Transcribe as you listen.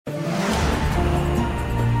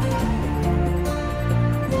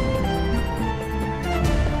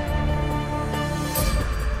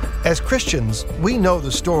As Christians, we know the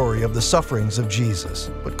story of the sufferings of Jesus,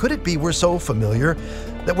 but could it be we're so familiar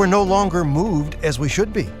that we're no longer moved as we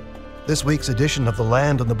should be? This week's edition of The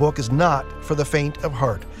Land and the Book is not for the faint of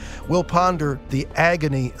heart. We'll ponder the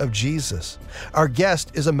agony of Jesus. Our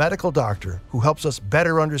guest is a medical doctor who helps us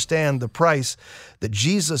better understand the price that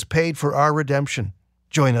Jesus paid for our redemption.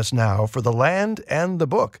 Join us now for The Land and the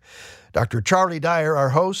Book. Dr. Charlie Dyer, our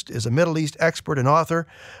host, is a Middle East expert and author.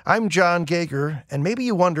 I'm John Gager, and maybe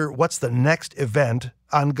you wonder what's the next event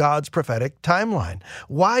on God's prophetic timeline.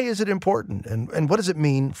 Why is it important, and what does it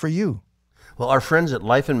mean for you? Well, our friends at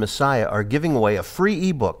Life in Messiah are giving away a free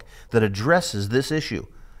ebook that addresses this issue.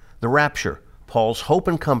 The Rapture, Paul's Hope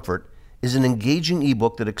and Comfort, is an engaging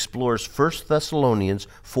ebook that explores 1 Thessalonians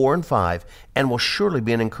 4 and 5 and will surely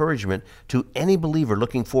be an encouragement to any believer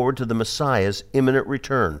looking forward to the Messiah's imminent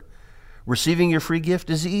return. Receiving your free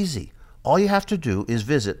gift is easy. All you have to do is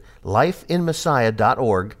visit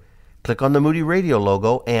lifeinmessiah.org, click on the Moody Radio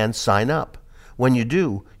logo, and sign up. When you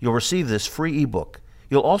do, you'll receive this free ebook.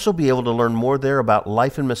 You'll also be able to learn more there about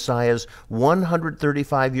Life in Messiah's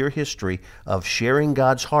 135-year history of sharing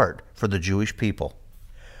God's heart for the Jewish people.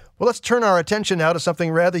 Well, let's turn our attention now to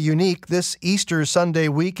something rather unique. This Easter Sunday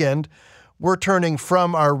weekend, we're turning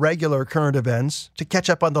from our regular current events to catch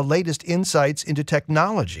up on the latest insights into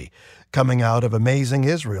technology coming out of Amazing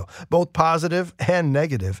Israel, both positive and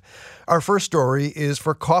negative. Our first story is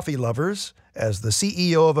for coffee lovers, as the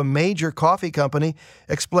CEO of a major coffee company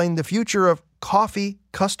explained the future of coffee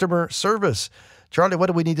customer service. Charlie, what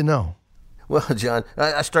do we need to know? Well, John,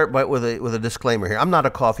 I start with a disclaimer here. I'm not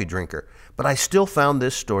a coffee drinker, but I still found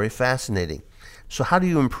this story fascinating. So how do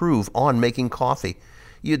you improve on making coffee?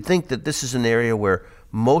 You'd think that this is an area where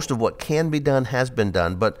most of what can be done has been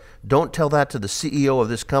done, but don't tell that to the CEO of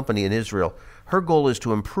this company in Israel. Her goal is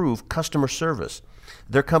to improve customer service.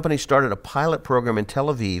 Their company started a pilot program in Tel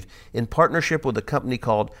Aviv in partnership with a company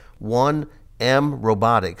called 1M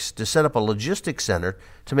Robotics to set up a logistics center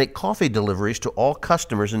to make coffee deliveries to all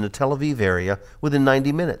customers in the Tel Aviv area within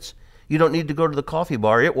 90 minutes. You don't need to go to the coffee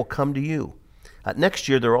bar, it will come to you. Next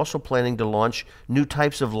year, they're also planning to launch new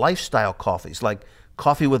types of lifestyle coffees, like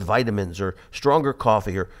coffee with vitamins or stronger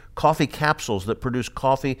coffee or coffee capsules that produce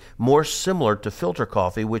coffee more similar to filter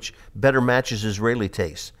coffee, which better matches Israeli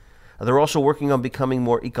tastes. They're also working on becoming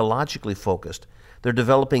more ecologically focused. They're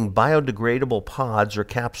developing biodegradable pods or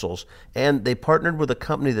capsules, and they partnered with a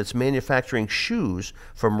company that's manufacturing shoes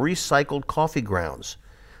from recycled coffee grounds.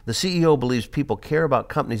 The CEO believes people care about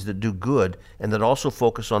companies that do good and that also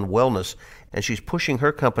focus on wellness, and she's pushing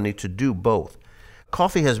her company to do both.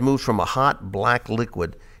 Coffee has moved from a hot black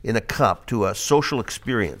liquid in a cup to a social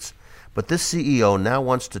experience. But this CEO now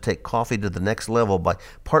wants to take coffee to the next level by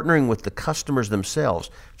partnering with the customers themselves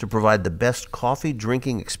to provide the best coffee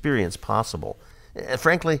drinking experience possible. And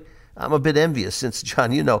frankly, I'm a bit envious since,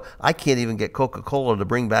 John, you know, I can't even get Coca-Cola to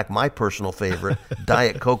bring back my personal favorite,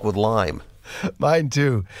 Diet Coke with lime. Mine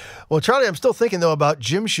too. Well, Charlie, I'm still thinking, though, about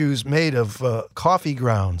gym shoes made of coffee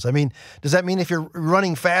grounds. I mean, does that mean if you're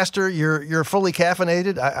running faster, you're fully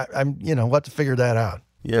caffeinated? We'll have to figure that out.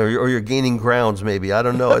 Yeah, or you're gaining grounds, maybe. I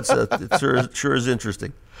don't know. It sure is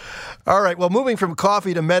interesting. All right. Well, moving from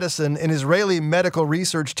coffee to medicine, an Israeli medical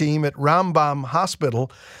research team at Rambam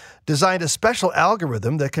Hospital designed a special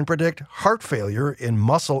algorithm that can predict heart failure in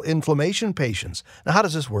muscle inflammation patients. Now, how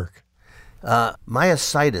does this work?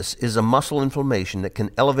 Myositis is a muscle inflammation that can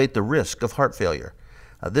elevate the risk of heart failure.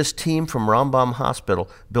 This team from Rambam Hospital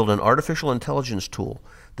built an artificial intelligence tool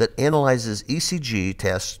that analyzes ECG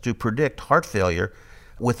tests to predict heart failure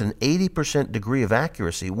with an 80% degree of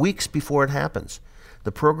accuracy weeks before it happens.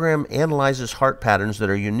 The program analyzes heart patterns that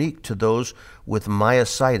are unique to those with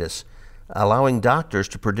myositis, allowing doctors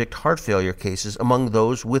to predict heart failure cases among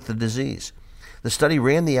those with the disease. The study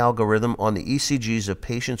ran the algorithm on the ECGs of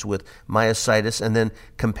patients with myositis and then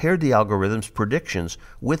compared the algorithm's predictions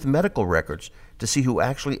with medical records to see who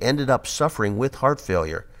actually ended up suffering with heart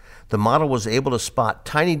failure. The model was able to spot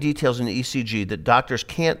tiny details in the ECG that doctors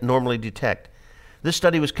can't normally detect. This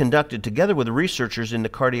study was conducted together with researchers in the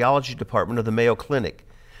cardiology department of the Mayo Clinic.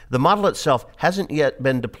 The model itself hasn't yet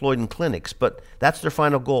been deployed in clinics, but that's their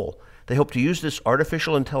final goal. They hope to use this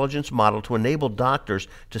artificial intelligence model to enable doctors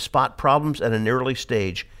to spot problems at an early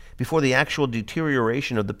stage before the actual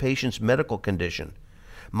deterioration of the patient's medical condition.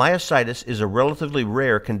 Myositis is a relatively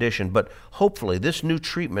rare condition, but hopefully this new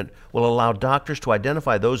treatment will allow doctors to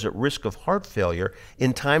identify those at risk of heart failure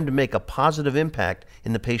in time to make a positive impact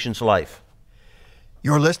in the patient's life.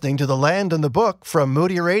 You're listening to The Land and the Book from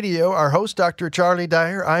Moody Radio. Our host, Dr. Charlie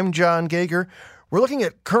Dyer. I'm John Gager. We're looking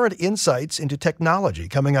at current insights into technology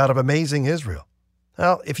coming out of Amazing Israel.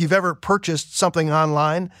 Well, if you've ever purchased something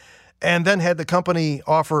online and then had the company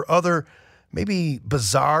offer other, maybe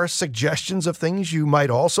bizarre suggestions of things you might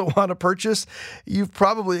also want to purchase, you've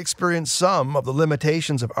probably experienced some of the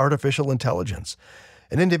limitations of artificial intelligence.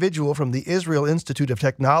 An individual from the Israel Institute of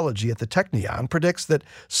Technology at the Technion predicts that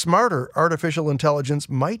smarter artificial intelligence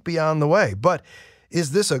might be on the way. But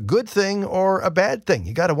is this a good thing or a bad thing?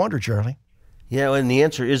 You got to wonder, Charlie. Yeah, and the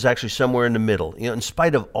answer is actually somewhere in the middle. In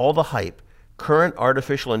spite of all the hype, current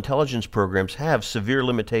artificial intelligence programs have severe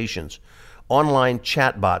limitations. Online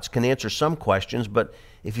chatbots can answer some questions, but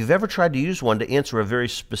if you've ever tried to use one to answer a very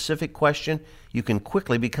specific question, you can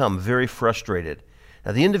quickly become very frustrated.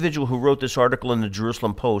 Now, the individual who wrote this article in the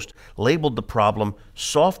Jerusalem Post labeled the problem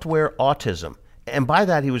software autism. And by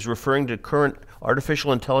that, he was referring to current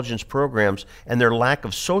artificial intelligence programs and their lack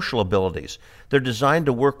of social abilities. They're designed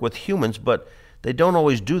to work with humans, but they don't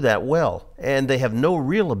always do that well. And they have no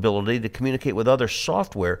real ability to communicate with other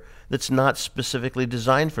software that's not specifically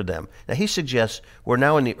designed for them. Now, he suggests we're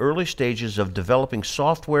now in the early stages of developing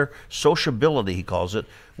software sociability, he calls it,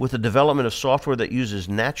 with the development of software that uses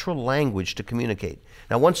natural language to communicate.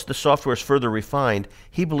 Now, once the software is further refined,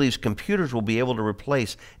 he believes computers will be able to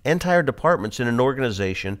replace entire departments in an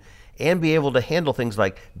organization and be able to handle things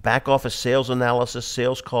like back office sales analysis,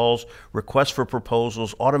 sales calls, requests for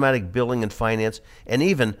proposals, automatic billing and finance, and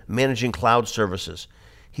even managing cloud services.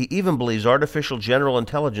 He even believes artificial general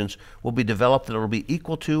intelligence will be developed that will be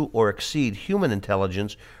equal to or exceed human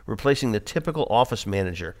intelligence, replacing the typical office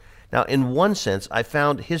manager. Now, in one sense, I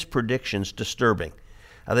found his predictions disturbing.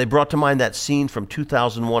 They brought to mind that scene from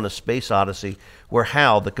 2001: A Space Odyssey, where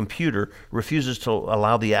Hal, the computer, refuses to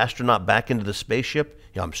allow the astronaut back into the spaceship.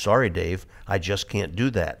 Yeah, I'm sorry, Dave, I just can't do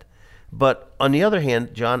that. But on the other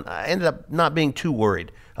hand, John, I ended up not being too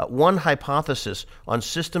worried. One hypothesis on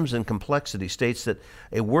systems and complexity states that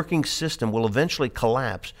a working system will eventually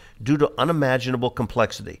collapse due to unimaginable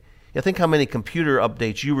complexity. You think how many computer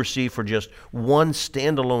updates you receive for just one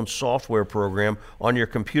standalone software program on your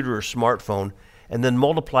computer or smartphone, and then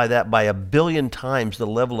multiply that by 1 billion times the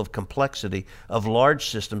level of complexity of large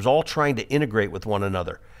systems all trying to integrate with one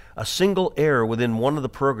another. A single error within one of the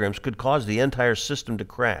programs could cause the entire system to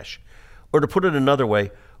crash. Or to put it another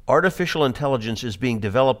way, artificial intelligence is being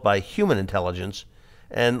developed by human intelligence,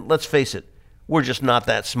 and let's face it, we're just not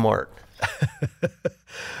that smart.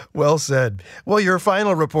 Well said. Well, your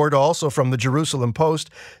final report, also from the Jerusalem Post,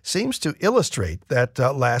 seems to illustrate that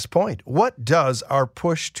last point. What does our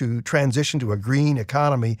push to transition to a green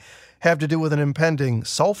economy have to do with an impending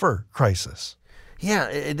sulfur crisis?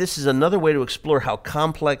 Yeah, this is another way to explore how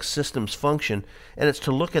complex systems function, and it's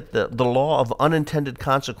to look at the law of unintended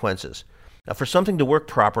consequences. Now, for something to work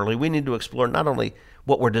properly, we need to explore not only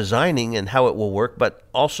what we're designing and how it will work, but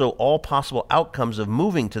also all possible outcomes of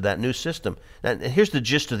moving to that new system. Now, here's the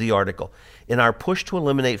gist of the article. In our push to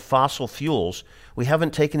eliminate fossil fuels, we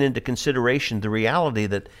haven't taken into consideration the reality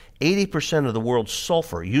that 80% of the world's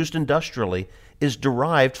sulfur used industrially is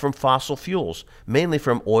derived from fossil fuels, mainly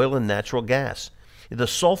from oil and natural gas. The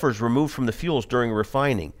sulfur is removed from the fuels during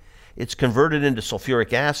refining. It's converted into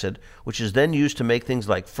sulfuric acid, which is then used to make things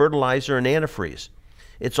like fertilizer and antifreeze.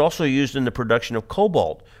 It's also used in the production of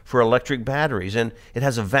cobalt for electric batteries, and it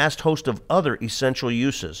has a vast host of other essential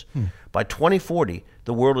uses. By 2040,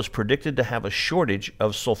 the world is predicted to have a shortage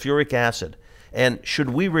of sulfuric acid, and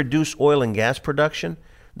should we reduce oil and gas production,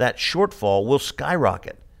 that shortfall will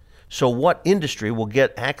skyrocket. So what industry will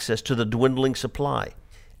get access to the dwindling supply?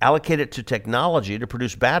 Allocate it to technology to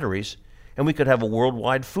produce batteries, and we could have a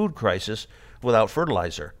worldwide food crisis without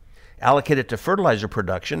fertilizer. Allocate it to fertilizer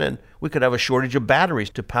production, and we could have a shortage of batteries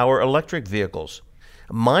to power electric vehicles.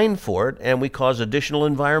 Mine for it, and we cause additional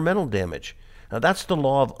environmental damage. Now, that's the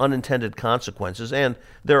law of unintended consequences, and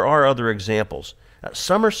there are other examples.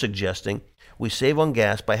 Some are suggesting we save on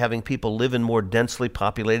gas by having people live in more densely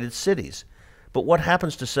populated cities. But what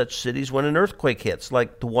happens to such cities when an earthquake hits,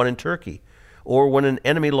 like the one in Turkey? Or when an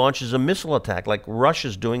enemy launches a missile attack like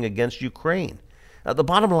Russia's doing against Ukraine? The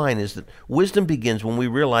bottom line is that wisdom begins when we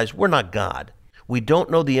realize we're not God. We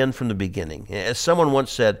don't know the end from the beginning. As someone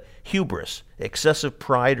once said, hubris, excessive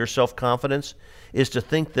pride or self-confidence, is to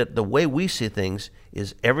think that the way we see things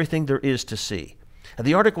is everything there is to see.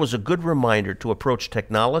 The article was a good reminder to approach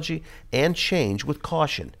technology and change with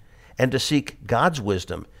caution, and to seek God's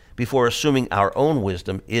wisdom before assuming our own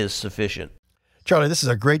wisdom is sufficient. Charlie, this is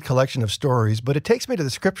a great collection of stories, but it takes me to the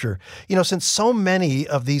scripture. Since so many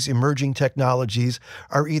of these emerging technologies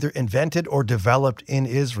are either invented or developed in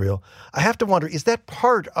Israel, I have to wonder, is that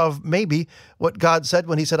part of maybe what God said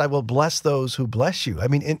when he said, I will bless those who bless you? I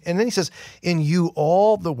mean, and then he says, in you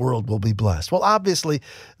all the world will be blessed. Well, obviously,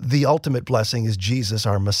 the ultimate blessing is Jesus,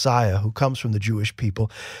 our Messiah, who comes from the Jewish people.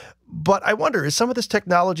 But I wonder, is some of this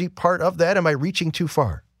technology part of that? Am I reaching too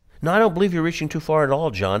far? No, I don't believe you're reaching too far at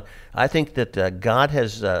all, John. I think that God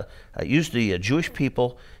has used the Jewish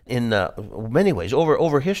people in many ways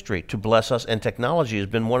over history to bless us, and technology has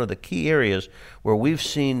been one of the key areas where we've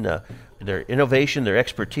seen their innovation, their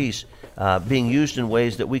expertise being used in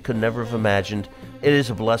ways that we could never have imagined. It is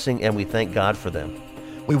a blessing, and we thank God for them.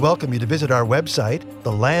 We welcome you to visit our website,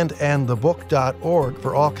 thelandandthebook.org,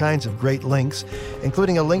 for all kinds of great links,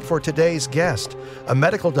 including a link for today's guest, a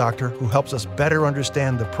medical doctor who helps us better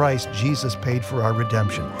understand the price Jesus paid for our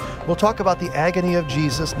redemption. We'll talk about the agony of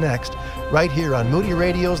Jesus next, right here on Moody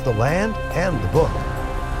Radio's The Land and the Book.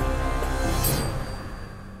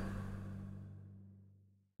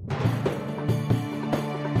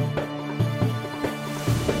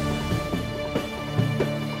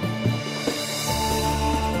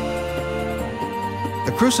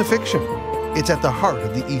 Crucifixion. It's at the heart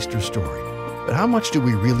of the Easter story. But how much do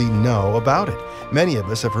we really know about it? Many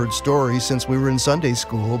of us have heard stories since we were in Sunday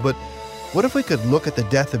school, but what if we could look at the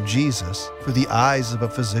death of Jesus through the eyes of a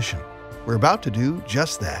physician? We're about to do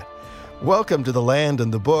just that. Welcome to The Land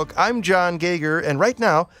and the Book. I'm John Gager, and right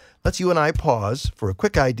now, let's you and I pause for a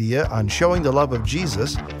quick idea on showing the love of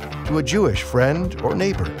Jesus to a Jewish friend or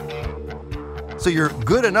neighbor. So you're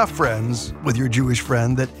good enough friends with your Jewish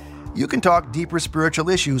friend that you can talk deeper spiritual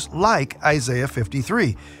issues like Isaiah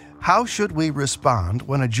 53. How should we respond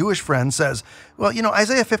when a Jewish friend says, well,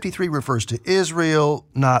 Isaiah 53 refers to Israel,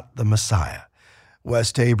 not the Messiah?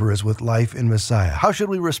 Wes Tabor is with Life in Messiah. How should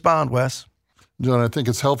we respond, Wes? John, I think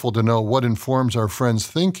it's helpful to know what informs our friends'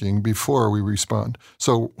 thinking before we respond.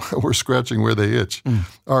 So we're scratching where they itch.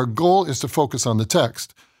 Our goal is to focus on the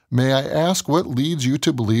text. May I ask what leads you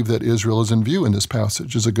to believe that Israel is in view in this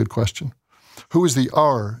passage is a good question. Who is the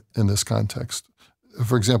our in this context?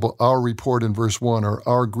 For example, our report in verse 1 or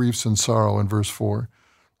our griefs and sorrow in verse 4.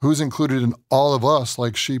 Who's included in all of us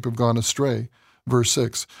like sheep have gone astray? Verse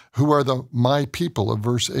 6. Who are the my people of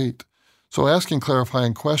verse 8? So asking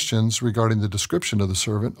clarifying questions regarding the description of the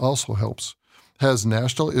servant also helps. Has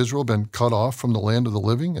national Israel been cut off from the land of the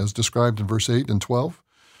living as described in verse 8 and 12?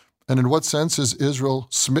 And in what sense is Israel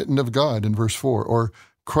smitten of God in verse 4 or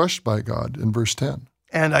crushed by God in verse 10?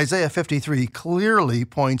 And Isaiah 53 clearly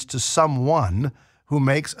points to someone who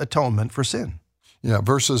makes atonement for sin. Yeah,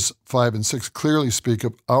 verses 5 and 6 clearly speak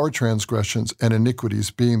of our transgressions and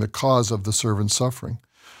iniquities being the cause of the servant's suffering.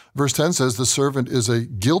 Verse 10 says the servant is a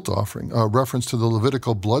guilt offering, a reference to the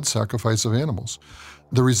Levitical blood sacrifice of animals.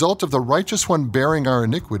 The result of the righteous one bearing our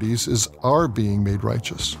iniquities is our being made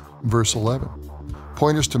righteous. Verse 11.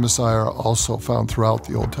 Pointers to Messiah are also found throughout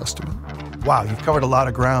the Old Testament. Wow, you've covered a lot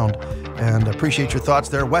of ground, and appreciate your thoughts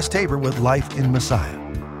there. Wes Tabor with Life in Messiah.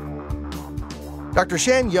 Dr.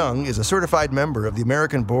 Shan Young is a certified member of the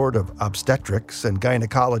American Board of Obstetrics and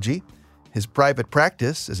Gynecology. His private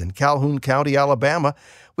practice is in Calhoun County, Alabama.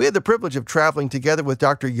 We had the privilege of traveling together with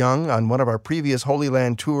Dr. Young on one of our previous Holy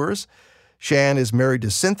Land tours. Shan is married to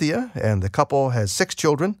Cynthia, and the couple has 6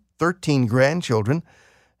 children, 13 grandchildren.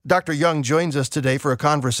 Dr. Young joins us today for a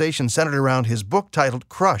conversation centered around his book titled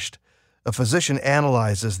Crushed. A physician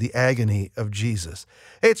analyzes the agony of Jesus.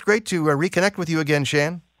 Hey, it's great to reconnect with you again,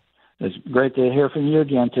 Shan. It's great to hear from you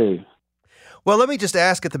again, too. Well, let me just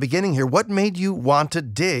ask at the beginning here, what made you want to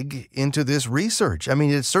dig into this research? I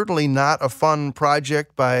mean, it's certainly not a fun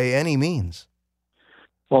project by any means.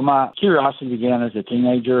 Well, my curiosity began as a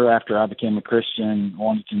teenager after I became a Christian,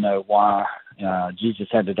 wanted to know why Jesus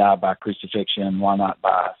had to die by crucifixion, why not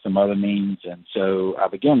by some other means. And so I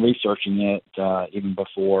began researching it even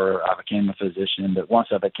before I became a physician. But once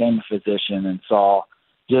I became a physician and saw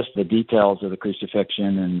just the details of the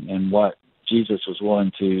crucifixion and what Jesus was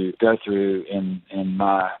willing to go through in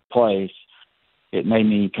my place, it made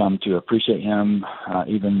me come to appreciate him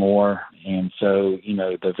even more. And so,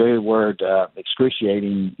 the very word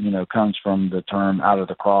excruciating, comes from the term out of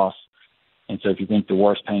the cross. And so if you think the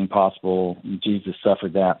worst pain possible, Jesus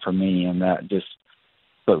suffered that for me, and that just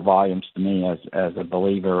spoke volumes to me as a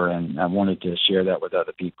believer, and I wanted to share that with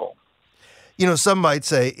other people. Some might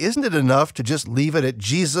say, isn't it enough to just leave it at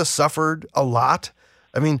Jesus suffered a lot?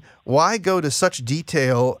 I mean, why go to such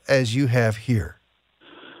detail as you have here?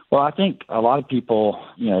 Well, I think a lot of people,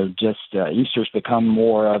 Easter's become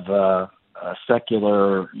more of a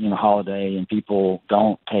secular, holiday, and people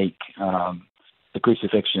don't take the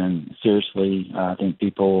crucifixion seriously. I think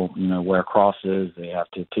people, wear crosses. They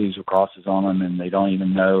have tattoos with crosses on them, and they don't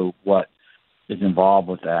even know what is involved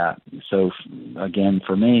with that. So, again,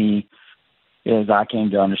 for me, as I came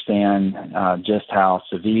to understand just how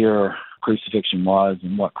severe crucifixion was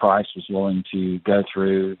and what Christ was willing to go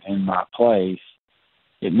through in my place,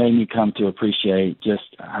 it made me come to appreciate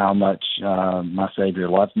just how much my Savior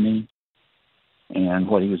loved me and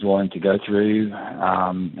what he was willing to go through.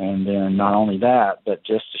 And then not only that, but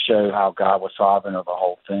just to show how God was sovereign of the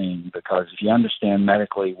whole thing. Because if you understand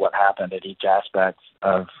medically what happened at each aspect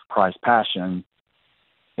of Christ's passion,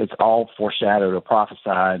 it's all foreshadowed or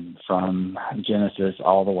prophesied from Genesis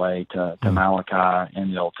all the way to Malachi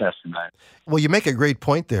in the Old Testament. Well, you make a great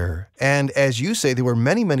point there. And as you say, there were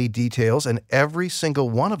many, many details, and every single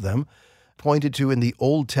one of them pointed to in the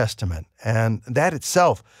Old Testament. And that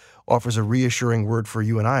itself offers a reassuring word for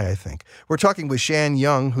you and I think. We're talking with Shan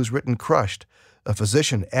Young, who's written Crushed. A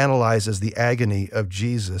physician analyzes the agony of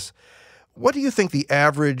Jesus. What do you think the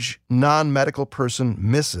average non-medical person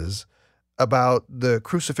misses about the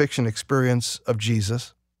crucifixion experience of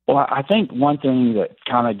Jesus? Well, I think one thing that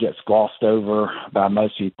kind of gets glossed over by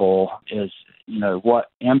most people is,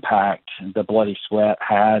 what impact the bloody sweat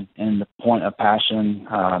had in the point of passion.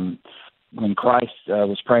 When Christ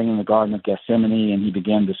was praying in the Garden of Gethsemane and he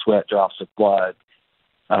began to sweat drops of blood,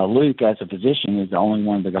 Luke, as a physician, is the only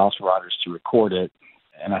one of the gospel writers to record it,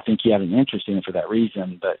 and I think he had an interest in it for that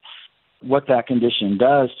reason. But what that condition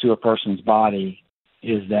does to a person's body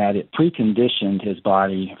is that it preconditioned his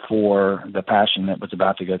body for the passion that was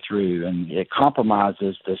about to go through, and it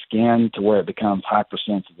compromises the skin to where it becomes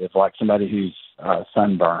hypersensitive, like somebody who's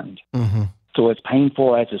sunburned. Mm-hmm. So as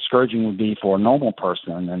painful as a scourging would be for a normal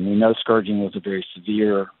person, and we know scourging was a very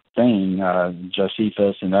severe thing.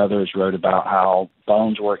 Josephus and others wrote about how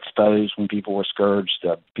bones were exposed when people were scourged.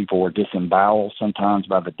 People were disemboweled sometimes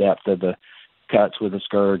by the depth of the cuts with the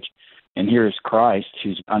scourge. And here's Christ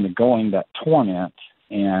who's undergoing that torment,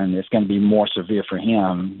 and it's going to be more severe for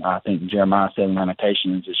him. I think Jeremiah said in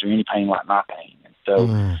Lamentations, "Is there any pain like my pain?" And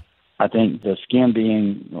so I think the skin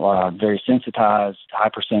being very sensitized,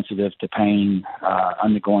 hypersensitive to pain,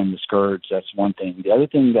 undergoing the scourge, that's one thing. The other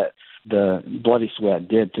thing that the bloody sweat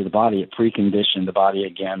did to the body, it preconditioned the body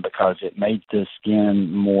again because it made the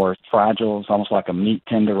skin more fragile. It's almost like a meat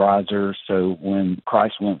tenderizer. So when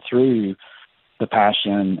Christ went through the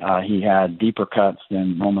passion, he had deeper cuts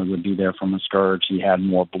than normally would be there from a scourge. He had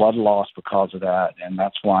more blood loss because of that, and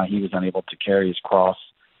that's why he was unable to carry his cross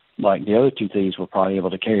like the other two thieves were probably able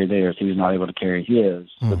to carry theirs. He was not able to carry his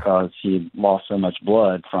because he had lost so much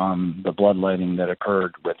blood from the bloodletting that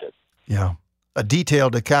occurred with it. Yeah. A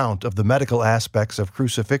detailed account of the medical aspects of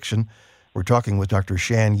crucifixion. We're talking with Dr.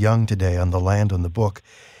 Shan Young today on The Land on the Book.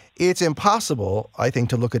 It's impossible, I think,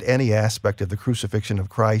 to look at any aspect of the crucifixion of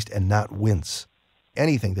Christ and not wince.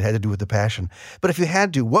 Anything that had to do with the passion. But if you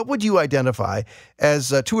had to, what would you identify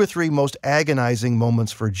as 2 or 3 most agonizing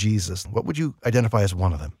moments for Jesus? What would you identify as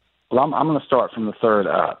one of them? Well, I'm going to start from the third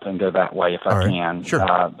up and go that way if I can.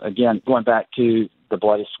 Sure. Again, going back to the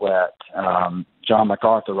bloody sweat, John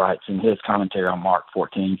MacArthur writes in his commentary on Mark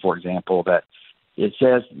 14, for example, that it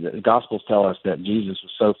says, the Gospels tell us that Jesus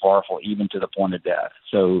was so sorrowful even to the point of death.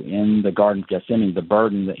 So in the Garden of Gethsemane, the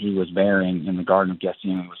burden that he was bearing in the Garden of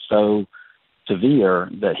Gethsemane was so severe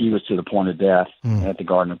that he was to the point of death at the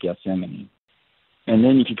Garden of Gethsemane. And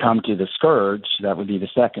then if you come to the scourge, that would be the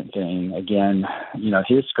second thing. Again,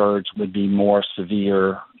 his scourge would be more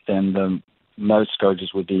severe than the most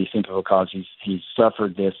scourges would be simply because he's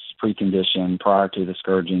suffered this precondition prior to the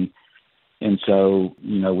scourging. And so,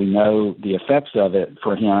 we know the effects of it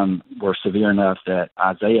for him were severe enough that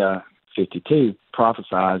Isaiah 52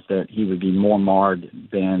 prophesies that he would be more marred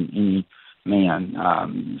than any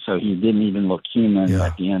man. So he didn't even look human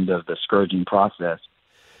at the end of the scourging process.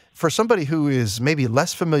 For somebody who is maybe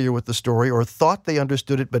less familiar with the story or thought they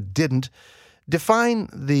understood it but didn't, define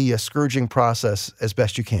the scourging process as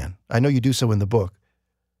best you can. I know you do so in the book.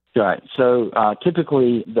 Right. So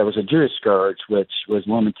typically there was a Jewish scourge, which was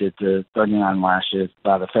limited to 39 lashes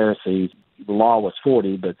by the Pharisees. The law was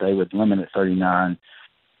 40, but they would limit it 39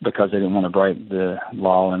 because they didn't want to break the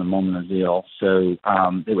law in a moment of zeal. So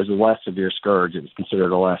it was a less severe scourge. It was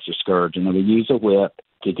considered a lesser scourge, and they would use a whip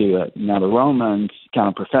to do it. Now, the Romans kind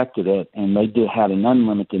of perfected it, and they had an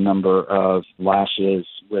unlimited number of lashes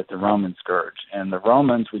with the Roman scourge. And the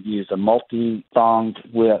Romans would use a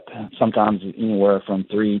multi-thonged whip, sometimes anywhere from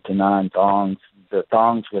 3 to 9 thongs. The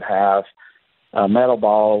thongs would have metal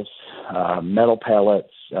balls, metal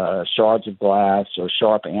pellets, shards of glass, or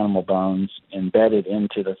sharp animal bones embedded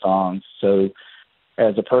into the thongs. So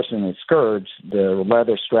as a person is scourged, the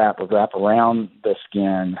leather strap would wrap around the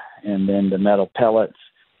skin, and then the metal pellets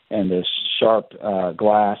and the sharp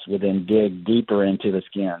glass would then dig deeper into the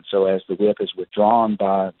skin. So as the whip is withdrawn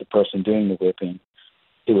by the person doing the whipping,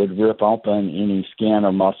 it would rip open any skin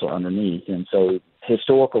or muscle underneath. And so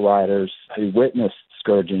historical writers who witnessed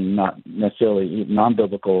scourging, not necessarily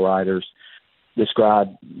non-biblical writers,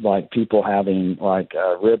 described like people having like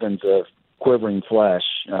ribbons of quivering flesh,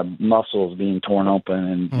 muscles being torn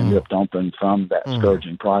open and ripped open from that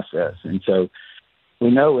scourging process. And so we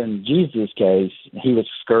know in Jesus' case, he was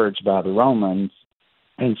scourged by the Romans,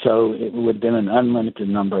 and so it would have been an unlimited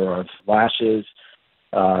number of lashes.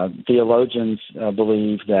 Theologians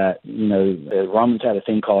believe that, the Romans had a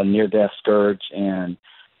thing called a near-death scourge, and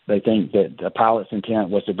they think that Pilate's intent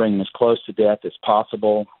was to bring him as close to death as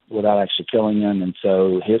possible without actually killing him, and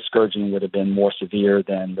so his scourging would have been more severe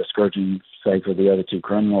than the scourging, say, for the other two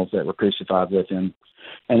criminals that were crucified with him.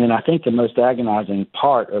 And then I think the most agonizing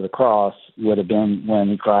part of the cross would have been when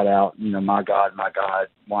he cried out, my God,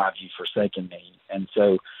 why have you forsaken me? And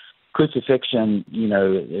so crucifixion,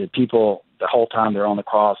 people, the whole time they're on the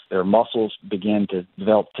cross, their muscles begin to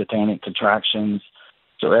develop tetanic contractions.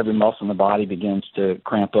 So every muscle in the body begins to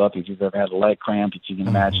cramp up. If you've ever had a leg cramp, if you can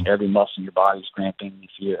imagine, every muscle in your body is cramping.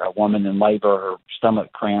 If you're a woman in labor, her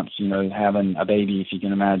stomach cramps, having a baby, if you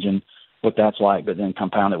can imagine what that's like, but then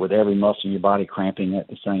compound it with every muscle in your body cramping at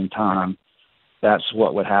the same time. That's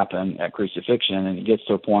what would happen at crucifixion, and it gets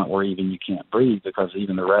to a point where even you can't breathe because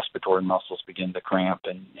even the respiratory muscles begin to cramp,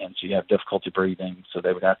 and so you have difficulty breathing, so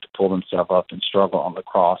they would have to pull themselves up and struggle on the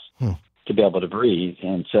cross to be able to breathe.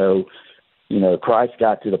 And so, Christ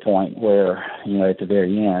got to the point where, at the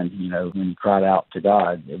very end, when he cried out to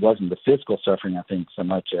God, it wasn't the physical suffering, I think, so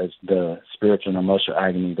much as the spiritual and emotional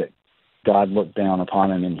agony that God looked down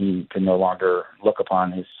upon him, and he could no longer look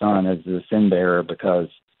upon his son as the sin bearer because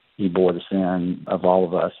he bore the sin of all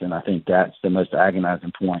of us. And I think that's the most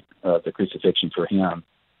agonizing point of the crucifixion for him.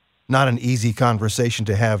 Not an easy conversation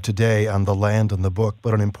to have today on The Land and the Book,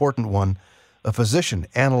 but an important one. A physician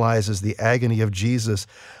analyzes the agony of Jesus.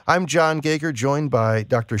 I'm John Gager, joined by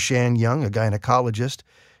Dr. Shan Young, a gynecologist.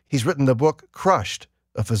 He's written the book, Crushed,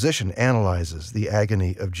 A Physician Analyzes the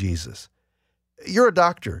Agony of Jesus. You're a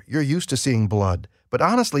doctor. You're used to seeing blood. But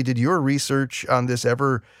honestly, did your research on this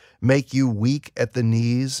ever make you weak at the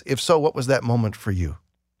knees? If so, what was that moment for you?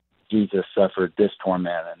 Jesus suffered this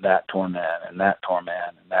torment and that torment and that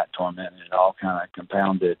torment and that torment, and it all kind of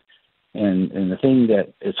compounded. And the thing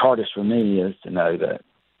that is hardest for me is to know that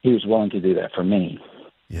he was willing to do that for me.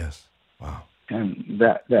 Yes. Wow. And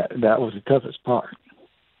that was the toughest part.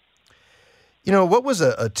 What was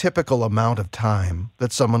a typical amount of time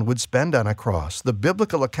that someone would spend on a cross? The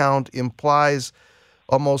biblical account implies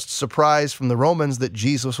almost surprise from the Romans that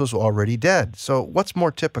Jesus was already dead. So what's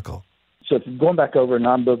more typical? So going back over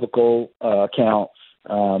non-biblical accounts,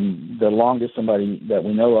 the longest somebody that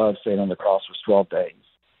we know of stayed on the cross was 12 days.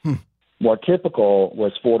 More typical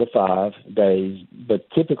was 4 to 5 days, but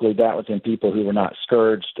typically that was in people who were not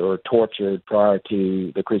scourged or tortured prior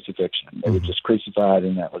to the crucifixion. They were just crucified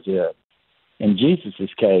and that was it. In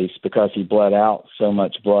Jesus' case, because he bled out so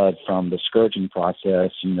much blood from the scourging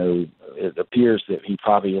process, it appears that he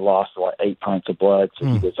probably lost like 8 pints of blood, so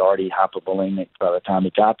he was already hypovolemic by the time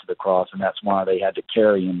he got to the cross, and that's why they had to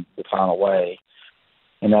carry him the final way.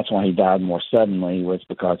 And that's why he died more suddenly, was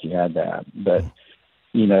because he had that. But,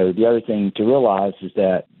 the other thing to realize is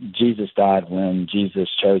that Jesus died when Jesus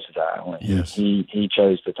chose to die. When he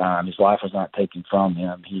chose the time. His life was not taken from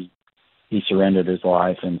him. He surrendered his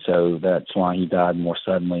life, and so that's why he died more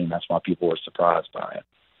suddenly, and that's why people were surprised by it.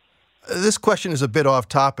 This question is a bit off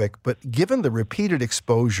topic, but given the repeated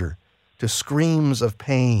exposure to screams of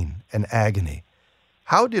pain and agony,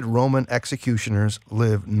 how did Roman executioners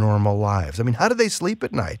live normal lives? I mean, how did they sleep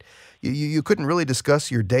at night? You couldn't really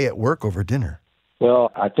discuss your day at work over dinner.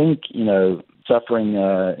 Well, I think, suffering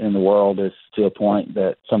in the world is to a point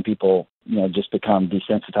that some people just become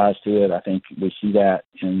desensitized to it. I think we see that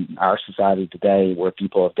in our society today where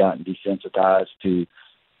people have gotten desensitized to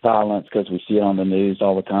violence because we see it on the news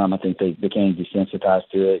all the time. I think they became desensitized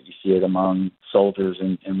to it. You see it among soldiers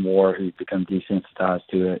in war who become desensitized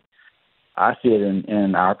to it. I see it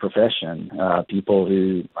in our profession. People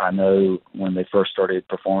who I know when they first started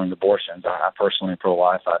performing abortions, I personally am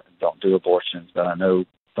pro-life. I don't do abortions, but I know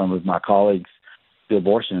some of my colleagues do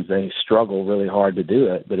abortions. They struggle really hard to do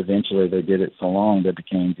it, but eventually they did it so long they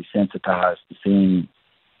became desensitized to seeing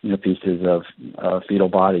pieces of fetal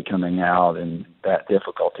body coming out and that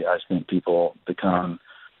difficulty. I just think people become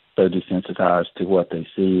so desensitized to what they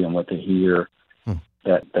see and what they hear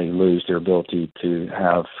that they lose their ability to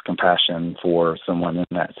have compassion for someone in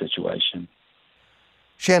that situation.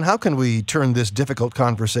 Shan, how can we turn this difficult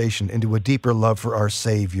conversation into a deeper love for our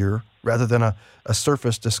Savior rather than a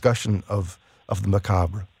surface discussion of the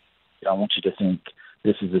macabre? I want you to think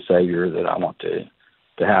this is the Savior that I want to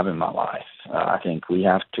have in my life. I think we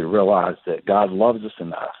have to realize that God loves us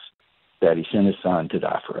enough that he sent his son to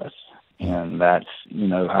die for us. And that's,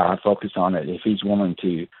 how I focus on it. If he's willing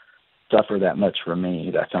to suffer that much for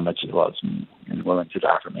me, that's how much he loves me and willing to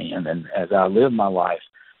die for me. And then as I live my life,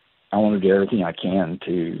 I want to do everything I can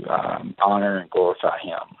to honor and glorify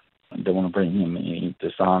him. I don't want to bring him any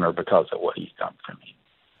dishonor because of what he's done for me.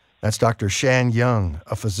 That's Dr. Shan Young,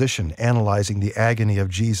 a physician analyzing the agony of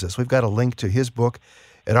Jesus. We've got a link to his book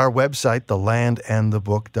at our website,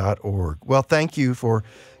 thelandandthebook.org. Well, thank you for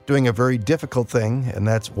doing a very difficult thing, and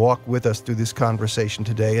that's walk with us through this conversation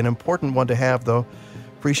today. An important one to have, though.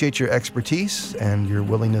 Appreciate your expertise and your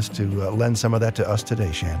willingness to lend some of that to us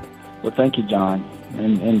today, Shan. Well, thank you, John,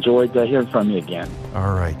 and enjoyed hearing from you again.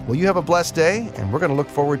 All right. Well, you have a blessed day, and we're going to look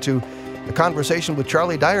forward to a conversation with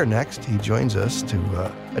Charlie Dyer next. He joins us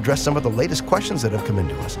to address some of the latest questions that have come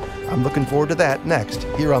into us. I'm looking forward to that next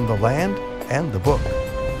here on The Land and the Book.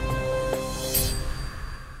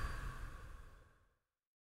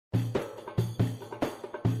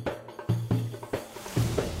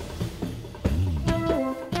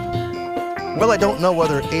 Well, I don't know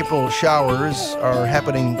whether April showers are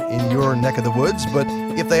happening in your neck of the woods, but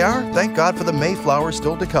if they are, thank God for the Mayflowers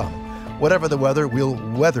still to come. Whatever the weather, we'll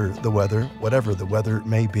weather the weather, whatever the weather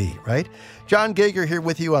may be, right? John Gager here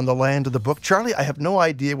with you on The Land of the Book. Charlie, I have no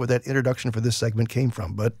idea where that introduction for this segment came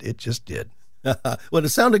from, but it just did. Well, it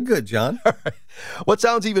sounded good, John. What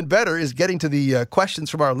sounds even better is getting to the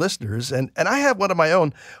questions from our listeners, and I have one of my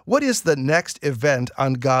own. What is the next event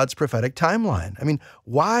on God's prophetic timeline? I mean,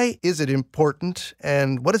 why is it important,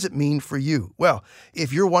 and what does it mean for you? Well,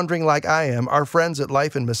 if you're wondering like I am, our friends at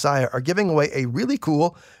Life in Messiah are giving away a really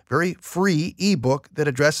cool, very free ebook that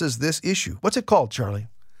addresses this issue. What's it called, Charlie?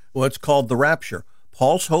 Well, it's called The Rapture,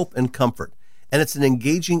 Paul's Hope and Comfort. And it's an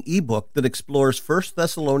engaging ebook that explores 1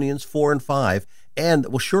 Thessalonians 4 and 5 and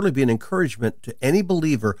will surely be an encouragement to any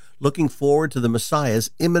believer looking forward to the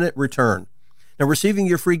Messiah's imminent return. Now, receiving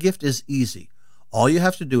your free gift is easy. All you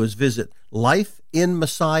have to do is visit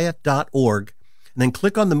lifeinmessiah.org and then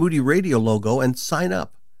click on the Moody Radio logo and sign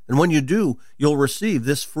up. And when you do, you'll receive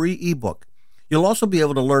this free ebook. You'll also be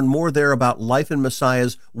able to learn more there about Life in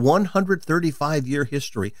Messiah's 135-year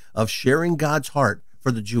history of sharing God's heart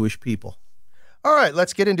for the Jewish people. All right,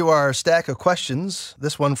 let's get into our stack of questions.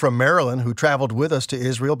 This one from Marilyn, who traveled with us to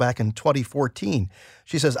Israel back in 2014.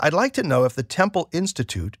 She says, I'd like to know if the Temple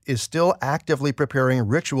Institute is still actively preparing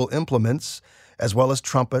ritual implements, as well as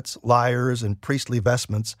trumpets, lyres, and priestly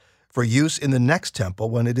vestments for use in the next temple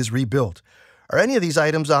when it is rebuilt. Are any of these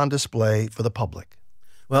items on display for the public?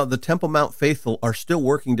 Well, the Temple Mount faithful are still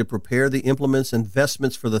working to prepare the implements and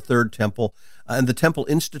vestments for the third temple. And the Temple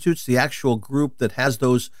Institute's the actual group that has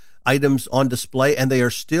those items on display, and they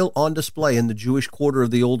are still on display in the Jewish quarter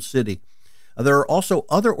of the Old City. There are also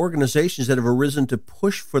other organizations that have arisen to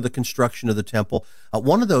push for the construction of the temple.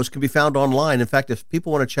 One of those can be found online. In fact, if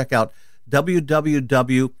people want to check out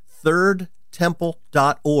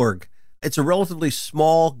www.thirdtemple.org, it's a relatively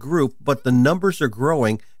small group, but the numbers are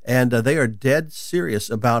growing, and they are dead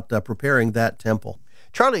serious about preparing that temple.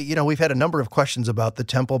 Charlie, we've had a number of questions about the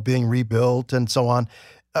temple being rebuilt and so on.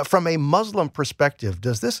 From a Muslim perspective,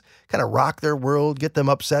 does this kind of rock their world, get them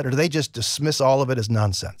upset, or do they just dismiss all of it as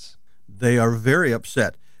nonsense? They are very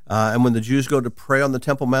upset. And when the Jews go to pray on the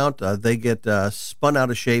Temple Mount, they get spun out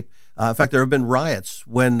of shape. In fact, there have been riots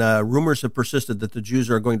when rumors have persisted that the Jews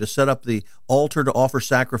are going to set up the altar to offer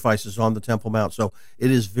sacrifices on the Temple Mount. So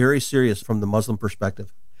it is very serious from the Muslim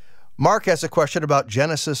perspective. Mark has a question about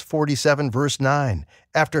Genesis 47, verse 9.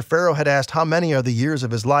 After Pharaoh had asked how many are the years of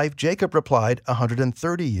his life, Jacob replied,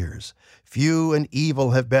 130 years. Few and evil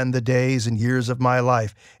have been the days and years of my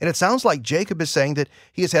life. And it sounds like Jacob is saying that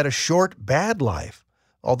he has had a short, bad life,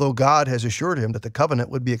 although God has assured him that the covenant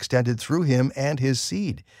would be extended through him and his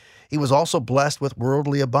seed. He was also blessed with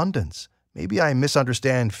worldly abundance. Maybe I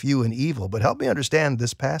misunderstand few and evil, but help me understand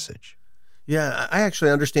this passage. Yeah, I actually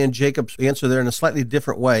understand Jacob's answer there in a slightly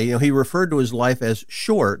different way. He referred to his life as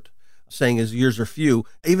short, saying his years are few,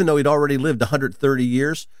 even though he'd already lived 130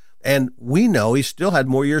 years. And we know he still had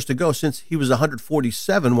more years to go since he was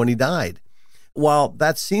 147 when he died. While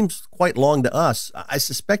that seems quite long to us, I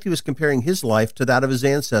suspect he was comparing his life to that of his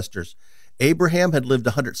ancestors. Abraham had lived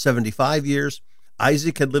 175 years.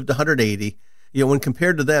 Isaac had lived 180. When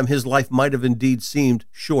compared to them, his life might have indeed seemed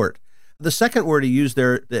short. The second word he used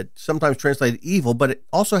there that sometimes translated evil, but it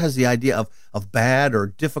also has the idea of bad or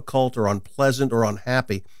difficult or unpleasant or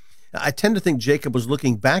unhappy. I tend to think Jacob was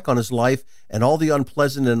looking back on his life and all the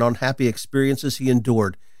unpleasant and unhappy experiences he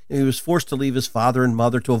endured. He was forced to leave his father and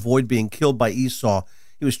mother to avoid being killed by Esau.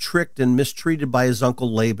 He was tricked and mistreated by his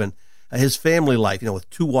uncle Laban. His family life,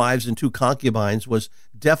 with 2 wives and 2 concubines, was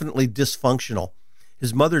definitely dysfunctional.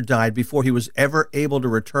 His mother died before he was ever able to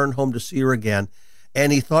return home to see her again,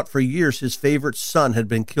 and he thought for years his favorite son had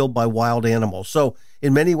been killed by wild animals. So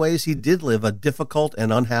in many ways, he did live a difficult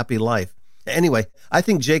and unhappy life. Anyway, I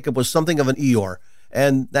think Jacob was something of an Eeyore,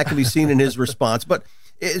 and that can be seen in his response. But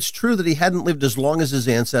it's true that he hadn't lived as long as his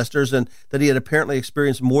ancestors, and that he had apparently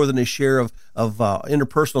experienced more than his share of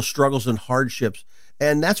interpersonal struggles and hardships.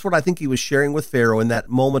 And that's what I think he was sharing with Pharaoh in that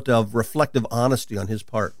moment of reflective honesty on his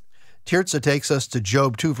part. Tirza takes us to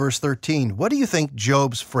Job 2, verse 13. What do you think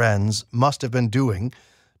Job's friends must have been doing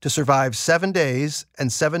to survive 7 days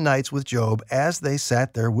and 7 nights with Job as they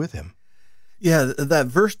sat there with him? Yeah, that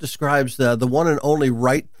verse describes the one and only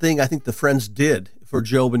right thing I think the friends did for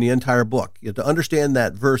Job in the entire book. To understand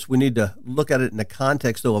that verse, we need to look at it in the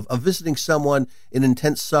context, though, of visiting someone in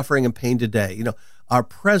intense suffering and pain today. Our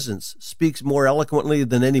presence speaks more eloquently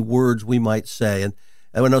than any words we might say. And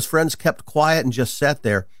when those friends kept quiet and just sat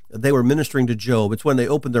there, they were ministering to Job. It's when they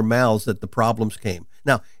opened their mouths that the problems came.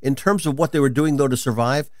 Now, in terms of what they were doing, though, to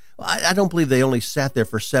survive, I don't believe they only sat there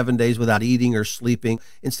for 7 days without eating or sleeping.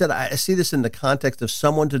 Instead, I see this in the context of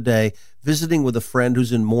someone today visiting with a friend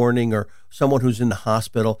who's in mourning or someone who's in the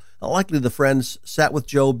hospital. Likely the friends sat with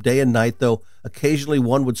Job day and night, though occasionally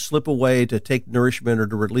one would slip away to take nourishment or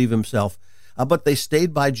to relieve himself. But they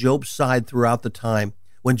stayed by Job's side throughout the time.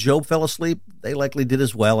 When Job fell asleep, they likely did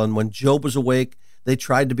as well. And when Job was awake, they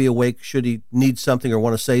tried to be awake should he need something or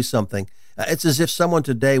want to say something. It's as if someone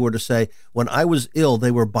today were to say, when I was ill,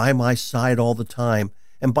 they were by my side all the time.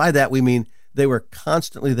 And by that, we mean they were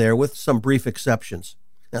constantly there with some brief exceptions.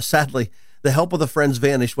 Now, sadly, the help of the friends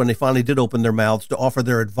vanished when they finally did open their mouths to offer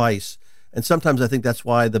their advice. And sometimes I think that's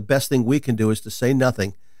why the best thing we can do is to say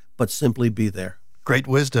nothing, but simply be there. Great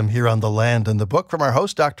wisdom here on The Land and the Book from our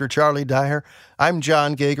host, Dr. Charlie Dyer. I'm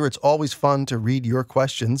John Gager. It's always fun to read your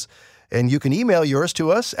questions, and you can email yours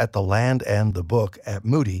to us at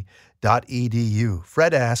thelandandthebook@moody.edu.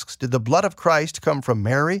 Fred asks, did the blood of Christ come from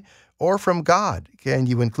Mary or from God? Can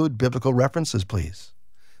you include biblical references, please?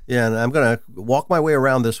 Yeah, and I'm going to walk my way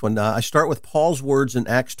around this one. I start with Paul's words in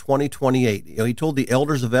Acts 20:28. He told the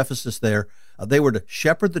elders of Ephesus there, they were to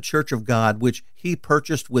shepherd the church of God, which he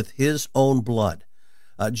purchased with his own blood.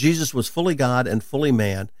 Jesus was fully God and fully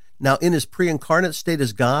man. Now, in his pre-incarnate state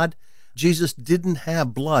as God, Jesus didn't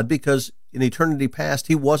have blood because in eternity past,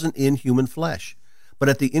 he wasn't in human flesh. But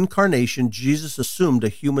at the incarnation, Jesus assumed a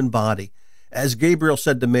human body. As Gabriel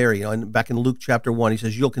said to Mary, back in Luke chapter 1, he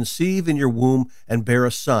says, you'll conceive in your womb and bear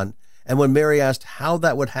a son. And when Mary asked how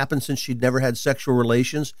that would happen since she'd never had sexual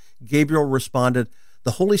relations, Gabriel responded,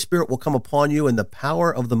 the Holy Spirit will come upon you and the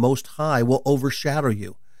power of the Most High will overshadow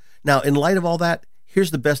you. Now, in light of all that,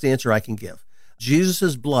 here's the best answer I can give.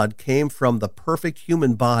 Jesus' blood came from the perfect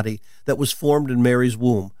human body that was formed in Mary's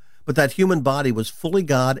womb, but that human body was fully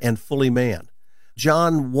God and fully man.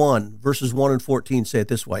 John 1, verses 1 and 14 say it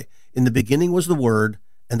this way, in the beginning was the Word,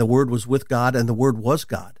 and the Word was with God, and the Word was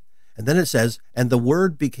God. And then it says, and the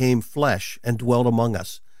Word became flesh and dwelt among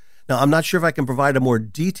us. Now, I'm not sure if I can provide a more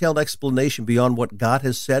detailed explanation beyond what God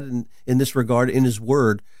has said in this regard in his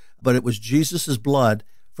Word, but it was Jesus' blood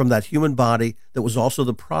from that human body that was also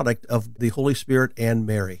the product of the Holy Spirit and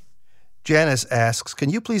Mary. Janice asks, can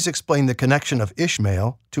you please explain the connection of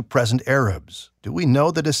Ishmael to present Arabs? Do we know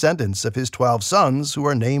the descendants of his 12 sons who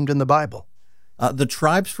are named in the Bible? The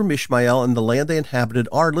tribes from Ishmael and the land they inhabited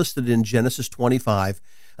are listed in Genesis 25.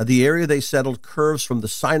 The area they settled curves from the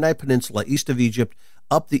Sinai Peninsula east of Egypt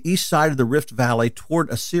up the east side of the Rift Valley toward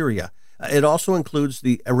Assyria. It also includes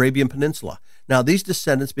the Arabian Peninsula. Now, these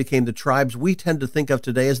descendants became the tribes we tend to think of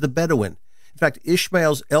today as the Bedouin. In fact,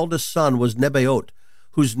 Ishmael's eldest son was Nebaioth,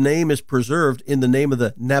 whose name is preserved in the name of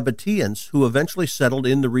the Nabateans, who eventually settled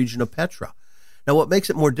in the region of Petra. Now, what makes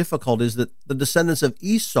it more difficult is that the descendants of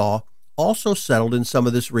Esau also settled in some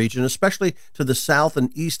of this region, especially to the south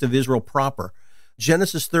and east of Israel proper.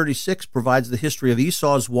 Genesis 36 provides the history of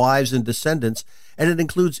Esau's wives and descendants, and it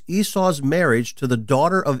includes Esau's marriage to the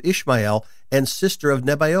daughter of Ishmael and sister of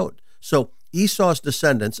Nebaioth. So Esau's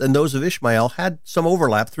descendants and those of Ishmael had some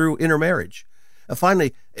overlap through intermarriage.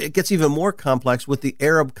 Finally, it gets even more complex with the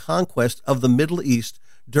Arab conquest of the Middle East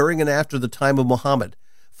during and after the time of Muhammad.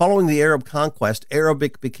 Following the Arab conquest,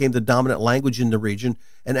 Arabic became the dominant language in the region,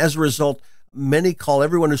 and as a result, many call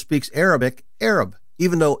everyone who speaks Arabic Arab,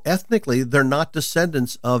 even though ethnically they're not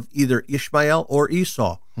descendants of either Ishmael or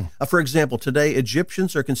Esau. For example, today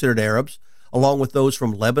Egyptians are considered Arabs, along with those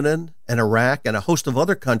from Lebanon and Iraq and a host of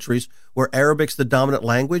other countries where Arabic's the dominant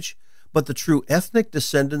language, but the true ethnic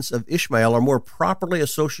descendants of Ishmael are more properly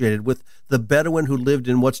associated with the Bedouin who lived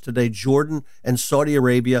in what's today Jordan and Saudi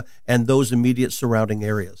Arabia and those immediate surrounding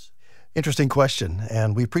areas. Interesting question,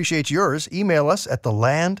 and we appreciate yours. Email us at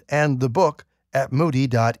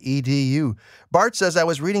thelandandthebook@moody.edu. Bart says, I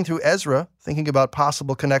was reading through Ezra, thinking about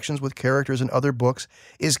possible connections with characters in other books.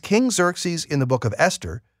 Is King Xerxes in the book of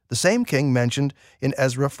Esther the same king mentioned in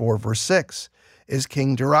Ezra 4, verse 6? Is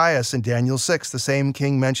King Darius in Daniel 6 the same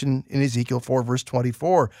king mentioned in Ezekiel 4, verse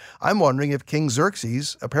 24? I'm wondering if King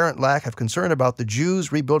Xerxes' apparent lack of concern about the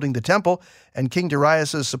Jews rebuilding the temple and King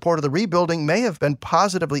Darius' support of the rebuilding may have been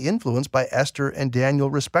positively influenced by Esther and Daniel,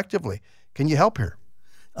 respectively. Can you help here?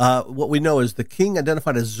 What we know is the king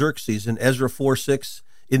identified as Xerxes in Ezra 4:6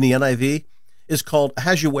 in the NIV is called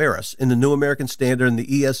Ahasuerus in the New American Standard and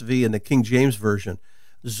the ESV and the King James Version.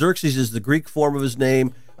 Xerxes is the Greek form of his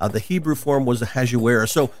name. The Hebrew form was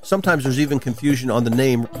Ahasuerus. So sometimes there's even confusion on the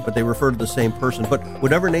name, but they refer to the same person. But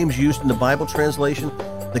whatever name's used in the Bible translation,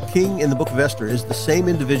 the king in the book of Esther is the same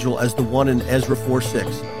individual as the one in Ezra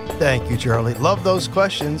 4:6. Thank you, Charlie. Love those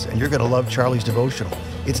questions, and you're going to love Charlie's devotional.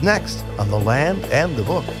 It's next on The Land and the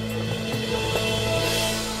Book.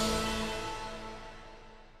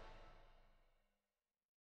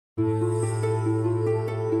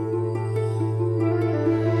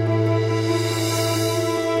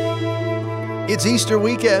 It's Easter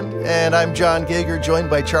weekend, and I'm John Gager, joined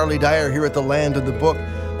by Charlie Dyer here at The Land and the Book.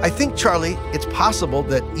 I think, Charlie, it's possible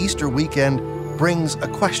that Easter weekend brings a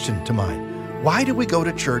question to mind. Why do we go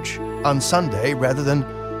to church on Sunday rather than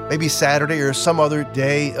maybe Saturday or some other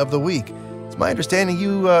day of the week? It's my understanding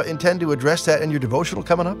you intend to address that in your devotional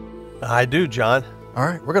coming up? I do, John. All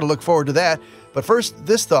right, we're going to look forward to that. But first,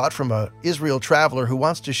 this thought from an Israel traveler who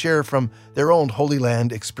wants to share from their own Holy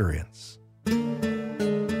Land experience.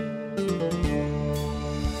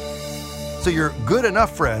 So you're good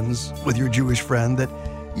enough friends with your Jewish friend that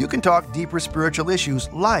you can talk deeper spiritual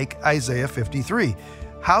issues like Isaiah 53.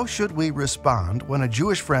 How should we respond when a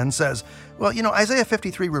Jewish friend says, well, Isaiah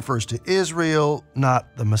 53 refers to Israel,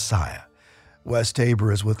 not the Messiah? Wes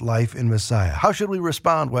Tabor is with Life in Messiah. How should we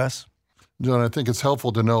respond, Wes? John, I think it's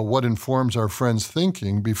helpful to know what informs our friends'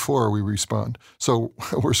 thinking before we respond. So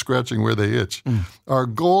we're scratching where they itch. Our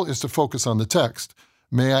goal is to focus on the text.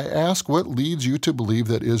 May I ask what leads you to believe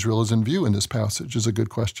that Israel is in view in this passage is a good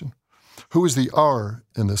question. Who is the our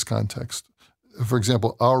in this context? For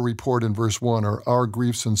example, our report in verse 1 or our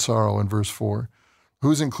griefs and sorrow in verse 4.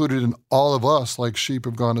 Who's included in all of us like sheep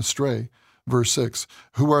have gone astray? Verse 6.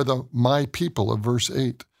 Who are the my people of verse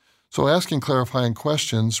 8? So asking clarifying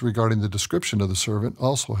questions regarding the description of the servant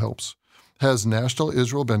also helps. Has national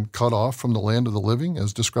Israel been cut off from the land of the living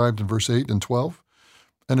as described in verse 8 and 12?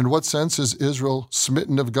 And in what sense is Israel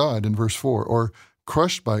smitten of God in verse 4 or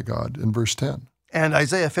crushed by God in verse 10? And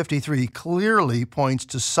Isaiah 53 clearly points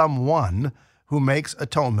to someone who makes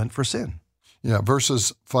atonement for sin. Yeah,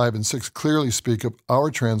 verses 5 and 6 clearly speak of our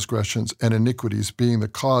transgressions and iniquities being the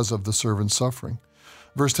cause of the servant's suffering.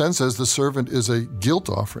 Verse 10 says the servant is a guilt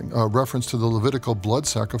offering, a reference to the Levitical blood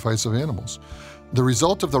sacrifice of animals. The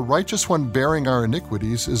result of the righteous one bearing our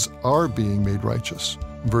iniquities is our being made righteous.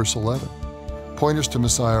 Verse 11. Pointers to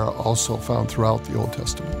Messiah are also found throughout the Old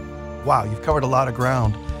Testament. Wow, you've covered a lot of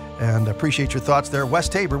ground, and I appreciate your thoughts there. Wes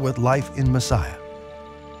Tabor with Life in Messiah.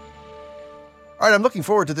 All right, I'm looking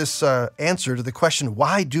forward to this answer to the question,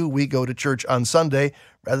 why do we go to church on Sunday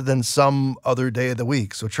rather than some other day of the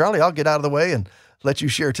week? So, Charlie, I'll get out of the way and let you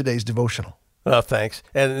share today's devotional. Thanks.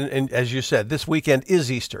 And as you said, this weekend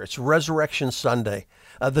is Easter. It's Resurrection Sunday,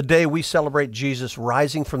 the day we celebrate Jesus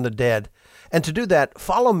rising from the dead. And to do that,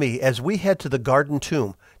 follow me as we head to the Garden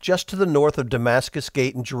Tomb, just to the north of Damascus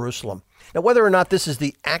Gate in Jerusalem. Now, whether or not this is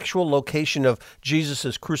the actual location of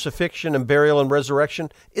Jesus' crucifixion and burial and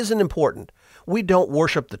resurrection isn't important. We don't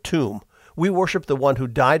worship the tomb. We worship the one who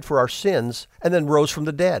died for our sins and then rose from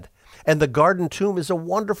the dead. And the Garden Tomb is a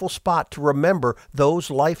wonderful spot to remember those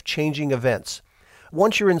life-changing events.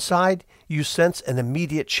 Once you're inside, you sense an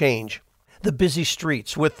immediate change. The busy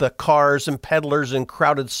streets with the cars and peddlers and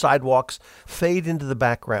crowded sidewalks fade into the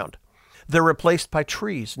background. They're replaced by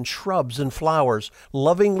trees and shrubs and flowers,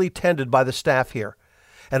 lovingly tended by the staff here.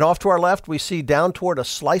 And off to our left, we see down toward a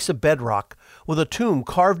slice of bedrock with a tomb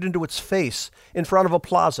carved into its face in front of a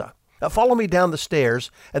plaza. Now follow me down the stairs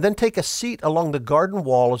and then take a seat along the garden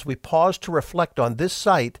wall as we pause to reflect on this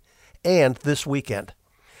site and this weekend.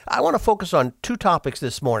 I want to focus on two topics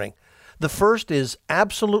this morning. The first is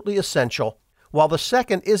absolutely essential, while the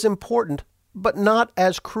second is important, but not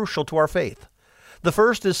as crucial to our faith. The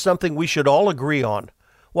first is something we should all agree on,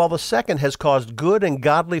 while the second has caused good and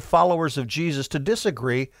godly followers of Jesus to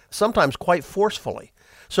disagree, sometimes quite forcefully.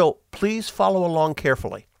 So please follow along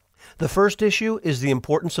carefully. The first issue is the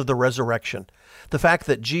importance of the resurrection. The fact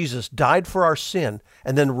that Jesus died for our sin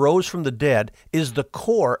and then rose from the dead is the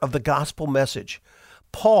core of the gospel message.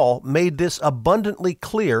 Paul made this abundantly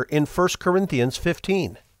clear in 1 Corinthians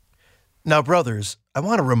 15. Now, brothers, I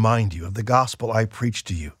want to remind you of the gospel I preached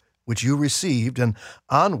to you, which you received and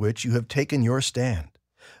on which you have taken your stand.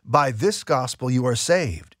 By this gospel you are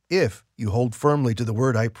saved, if you hold firmly to the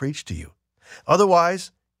word I preached to you.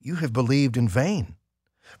 Otherwise, you have believed in vain.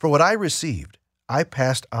 For what I received, I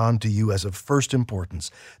passed on to you as of first importance,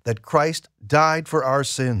 that Christ died for our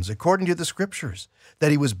sins, according to the Scriptures,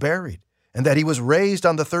 that he was buried, and that he was raised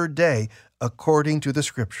on the third day, according to the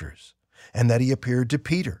Scriptures, and that he appeared to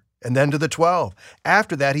Peter, and then to the 12.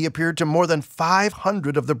 After that, he appeared to more than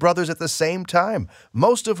 500 of the brothers at the same time,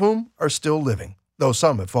 most of whom are still living, though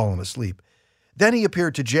some have fallen asleep. Then he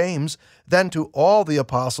appeared to James, then to all the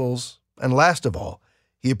apostles, and last of all,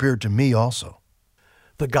 he appeared to me also.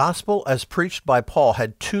 The gospel as preached by Paul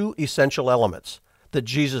had two essential elements, that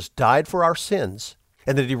Jesus died for our sins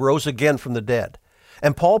and that he rose again from the dead.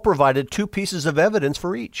 And Paul provided two pieces of evidence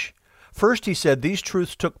for each. First, he said these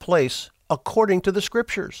truths took place according to the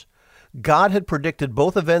Scriptures. God had predicted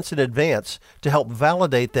both events in advance to help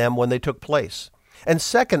validate them when they took place. And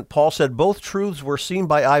second, Paul said both truths were seen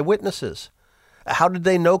by eyewitnesses. How did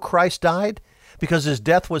they know Christ died? Because his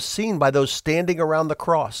death was seen by those standing around the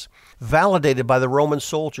cross, validated by the Roman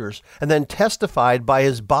soldiers, and then testified by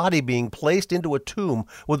his body being placed into a tomb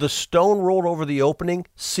with a stone rolled over the opening,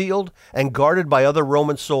 sealed, and guarded by other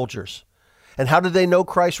Roman soldiers. And how did they know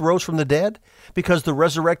Christ rose from the dead? Because the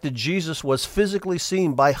resurrected Jesus was physically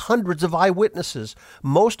seen by hundreds of eyewitnesses,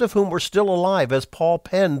 most of whom were still alive as Paul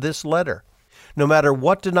penned this letter. No matter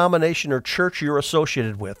what denomination or church you're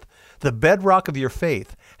associated with, the bedrock of your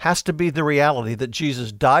faith has to be the reality that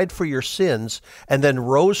Jesus died for your sins and then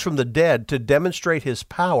rose from the dead to demonstrate his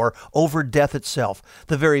power over death itself,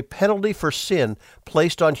 the very penalty for sin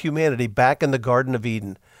placed on humanity back in the Garden of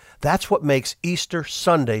Eden. That's what makes Easter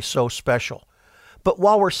Sunday so special. But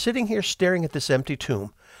while we're sitting here staring at this empty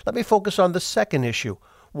tomb, let me focus on the second issue,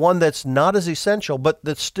 one that's not as essential but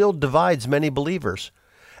that still divides many believers.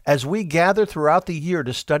 As we gather throughout the year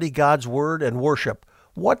to study God's Word and worship,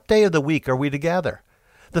 what day of the week are we to gather?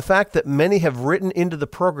 The fact that many have written into the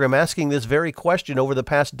program asking this very question over the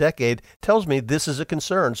past decade tells me this is a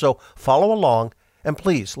concern, so follow along and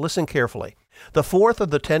please listen carefully. The fourth of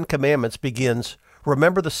the 10 Commandments begins,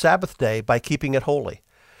 "Remember the Sabbath day by keeping it holy."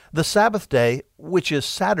 The Sabbath day, which is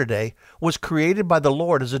Saturday, was created by the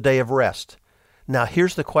Lord as a day of rest. Now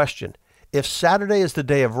here's the question. If Saturday is the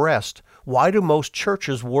day of rest, why do most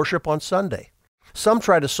churches worship on Sunday? Some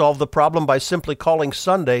try to solve the problem by simply calling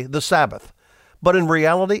Sunday the Sabbath. But in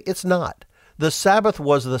reality, it's not. The Sabbath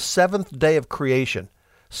was the seventh day of creation.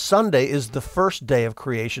 Sunday is the first day of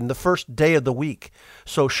creation, the first day of the week.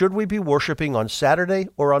 So should we be worshiping on Saturday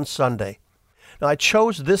or on Sunday? Now, I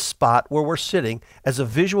chose this spot where we're sitting as a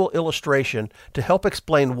visual illustration to help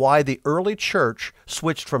explain why the early church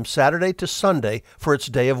switched from Saturday to Sunday for its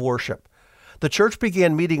day of worship. The church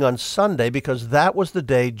began meeting on Sunday because that was the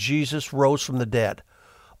day Jesus rose from the dead.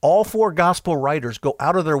 All four gospel writers go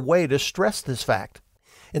out of their way to stress this fact.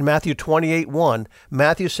 In Matthew 28:1,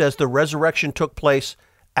 Matthew says the resurrection took place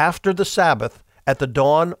after the Sabbath at the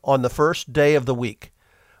dawn on the first day of the week.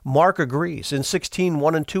 Mark agrees. In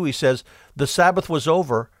 16:1 and 2, he says, the Sabbath was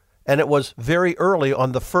over, and it was very early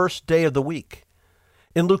on the first day of the week.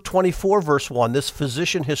 In Luke 24, verse 1, this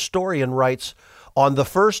physician historian writes, on the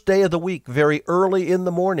first day of the week, very early in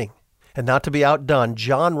the morning. And not to be outdone,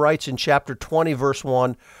 John writes in chapter 20, verse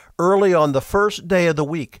 1, early on the first day of the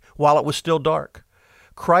week, while it was still dark.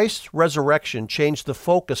 Christ's resurrection changed the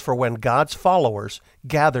focus for when God's followers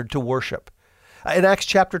gathered to worship. In Acts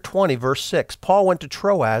chapter 20, verse 6, Paul went to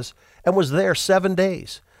Troas and was there 7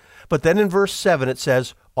 days. But then in verse 7 it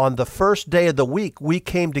says, on the first day of the week we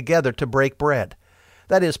came together to break bread.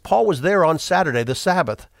 That is, Paul was there on Saturday, the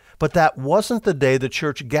Sabbath, but that wasn't the day the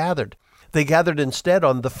church gathered. They gathered instead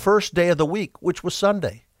on the first day of the week, which was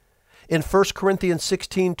Sunday. In 1 Corinthians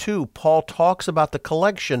 16:2, Paul talks about the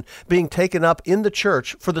collection being taken up in the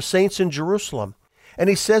church for the saints in Jerusalem, and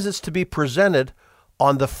he says it's to be presented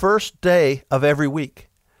on the first day of every week.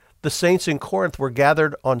 The saints in Corinth were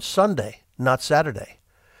gathered on Sunday, not Saturday.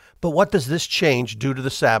 But what does this change do to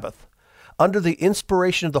the Sabbath? Under the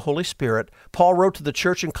inspiration of the Holy Spirit, Paul wrote to the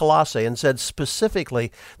church in Colossae and said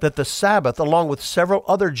specifically that the Sabbath, along with several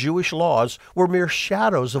other Jewish laws, were mere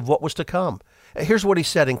shadows of what was to come. Here's what he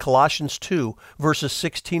said in Colossians 2, verses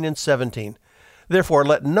 16 and 17. Therefore,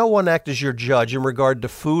 let no one act as your judge in regard to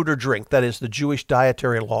food or drink, that is, the Jewish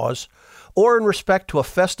dietary laws, or in respect to a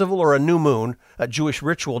festival or a new moon, Jewish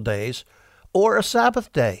ritual days, or a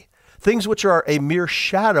Sabbath day, things which are a mere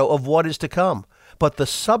shadow of what is to come, but the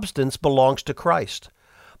substance belongs to Christ.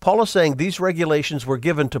 Paul is saying these regulations were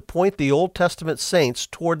given to point the Old Testament saints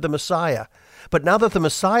toward the Messiah. But now that the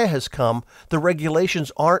Messiah has come, the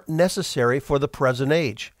regulations aren't necessary for the present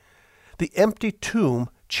age. The empty tomb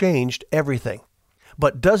changed everything.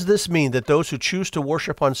 But does this mean that those who choose to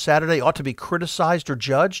worship on Saturday ought to be criticized or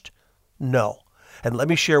judged? No. And let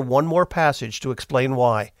me share one more passage to explain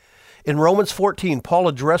why. In Romans 14, Paul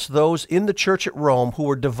addressed those in the church at Rome who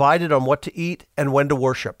were divided on what to eat and when to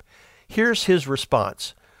worship. Here's his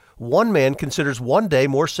response. One man considers one day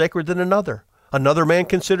more sacred than another. Another man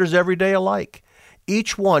considers every day alike.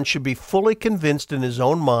 Each one should be fully convinced in his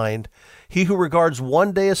own mind. He who regards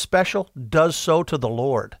one day as special does so to the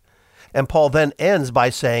Lord. And Paul then ends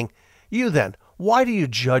by saying, You then, why do you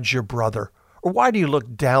judge your brother? Or why do you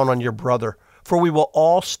look down on your brother? For we will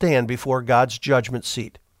all stand before God's judgment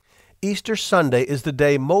seat. Easter Sunday is the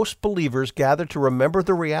day most believers gather to remember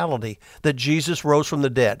the reality that Jesus rose from the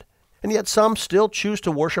dead. And yet some still choose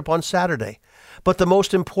to worship on Saturday. But the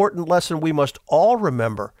most important lesson we must all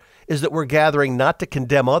remember is that we're gathering not to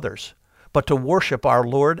condemn others, but to worship our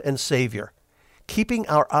Lord and Savior. Keeping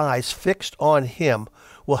our eyes fixed on Him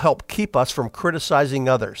will help keep us from criticizing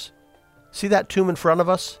others. See that tomb in front of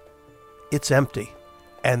us? It's empty.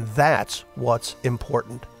 And that's what's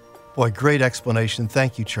important. Boy, great explanation.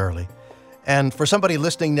 Thank you, Charlie. And for somebody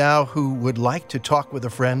listening now who would like to talk with a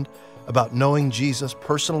friend about knowing Jesus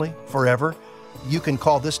personally forever, you can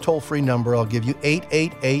call this toll-free number. I'll give you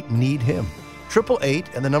 888-NEED-HIM.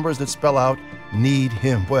 888 and the numbers that spell out need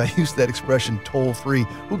him. Boy, I use that expression toll-free.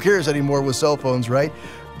 Who cares anymore with cell phones, right?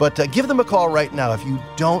 But give them a call right now if you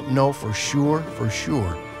don't know for sure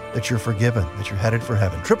that you're forgiven, that you're headed for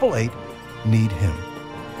heaven. 888-NEED-HIM.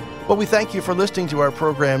 Well, we thank you for listening to our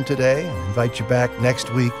program today and invite you back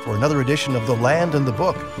next week for another edition of The Land and the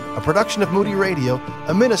Book, a production of Moody Radio,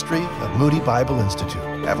 a ministry of Moody Bible Institute.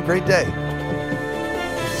 Have a great day.